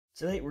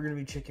Today we're going to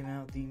be checking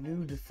out the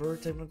new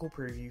deferred technical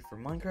preview for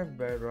Minecraft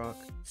Bedrock,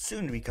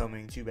 soon to be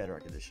coming to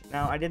Bedrock Edition.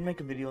 Now, I did make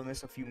a video on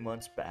this a few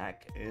months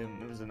back,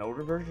 and it was an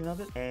older version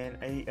of it, and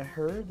I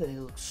heard that it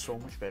looks so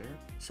much better,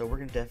 so we're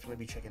going to definitely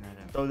be checking that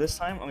out. So this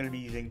time I'm going to be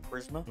using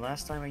Prisma.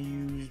 Last time I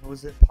used,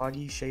 was it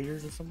Poggy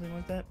Shaders or something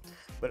like that?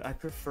 But I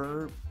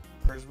prefer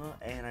Prisma,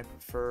 and I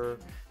prefer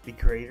the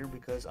creator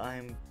because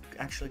I'm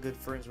actually good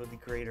friends with the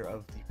creator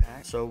of the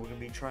pack, so we're gonna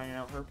be trying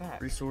out her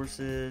pack.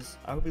 Resources,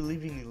 I will be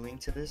leaving the link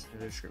to this in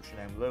the description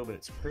down below, but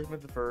it's Prisma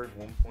Deferred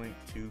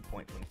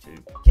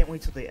 1.2.12. Can't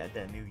wait till they add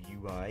that new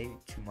UI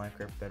to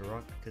Minecraft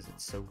Bedrock because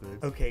it's so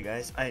good. Okay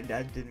guys, I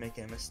did make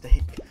a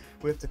mistake.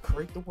 We have to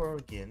create the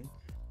world again.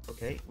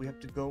 Okay, we have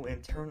to go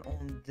and turn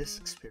on this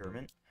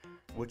experiment,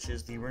 which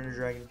is the Render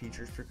Dragon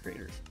features for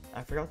creators.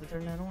 I forgot to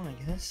turn that on, I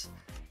guess.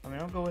 I mean,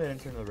 I'll go ahead and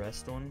turn the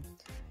rest on.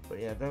 But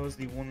yeah, that was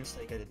the one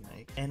mistake I did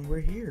make. And we're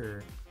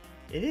here.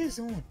 It is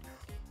on.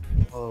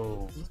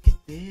 Whoa, look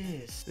at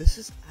this. This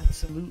is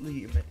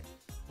absolutely amazing.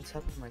 What's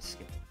happened to my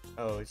skin?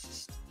 Oh,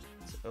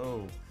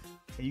 oh.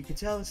 And you can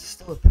tell this is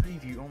still a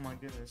preview. Oh my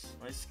goodness.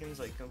 My skin's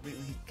like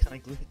completely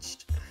kind of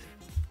glitched.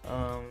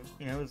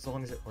 You know, as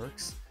long as it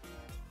works.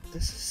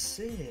 This is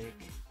sick.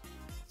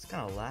 It's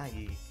kind of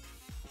laggy.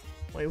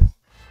 Wait,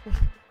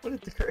 what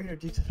did the creator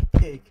do to the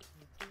pig?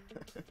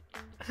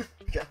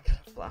 got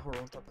a flower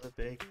on top of the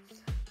pig.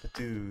 But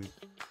dude,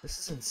 this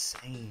is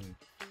insane.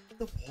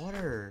 The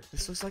water.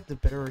 This looks like the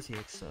better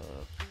RTX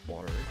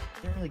water.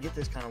 You can't really get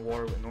this kind of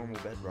water with normal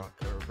bedrock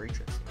or ray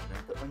tracing, you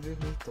know? But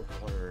underneath the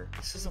water,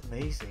 this is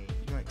amazing.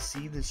 You can like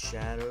see the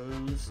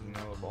shadows, you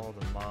know, of all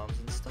the mobs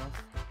and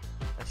stuff.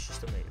 That's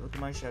just amazing. Look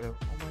at my shadow.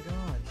 Oh my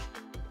gosh.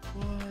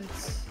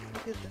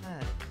 What? Look at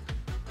that.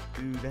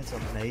 Dude, that's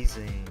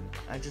amazing.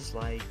 I just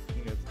like,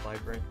 you know, the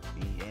vibrant,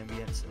 the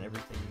ambience, and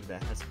everything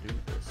that has to do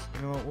with this.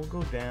 You know what, we'll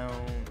go down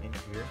in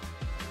here.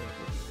 I think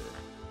we'll be good.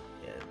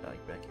 Yeah,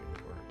 like back here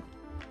before.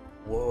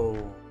 Whoa.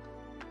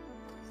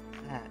 Look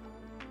at that.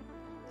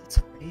 That's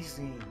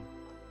amazing.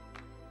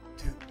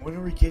 Dude, when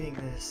are we getting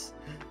this?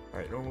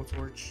 Alright, normal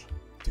torch.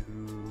 Dude,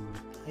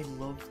 I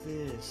love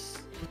this.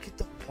 Look at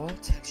the wall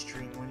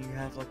texturing when you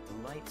have, like,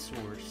 the light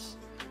source.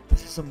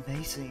 This is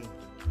amazing.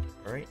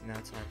 Alright, now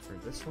time for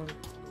this one.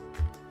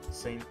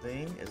 Same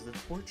thing as the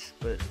torch,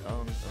 but a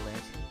lantern.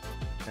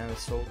 Now the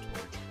soul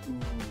torch.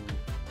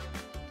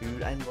 Ooh,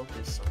 dude, I love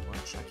this so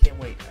much. I can't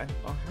wait.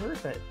 I heard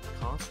that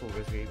console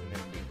was even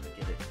gonna be able to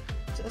get it.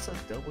 So that's a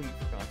W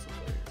for console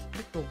players.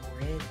 Look at the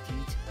red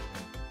detail.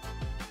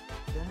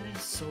 That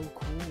is so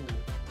cool.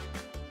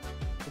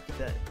 Look at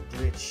that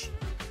glitch,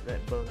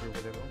 that bug or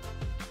whatever.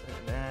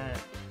 And that.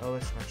 Oh,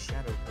 it's my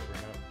shadow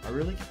covering up. I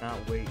really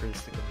cannot wait for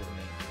this to go to the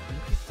main.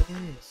 Look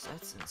at this,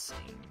 that's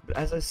insane. But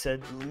as I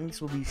said, the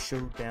links will be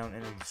showed down in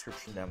the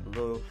description down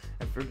below.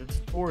 And for the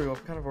tutorial,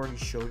 I've kind of already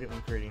showed it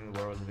when creating the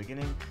world at the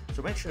beginning.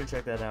 So make sure to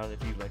check that out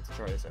if you'd like to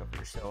try this out for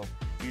yourself.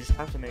 You just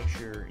have to make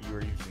sure you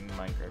are using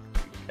Minecraft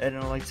preview. And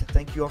I'd like to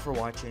thank you all for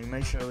watching.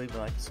 Make sure to leave a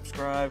like and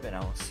subscribe. And I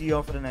will see you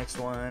all for the next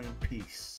one. Peace.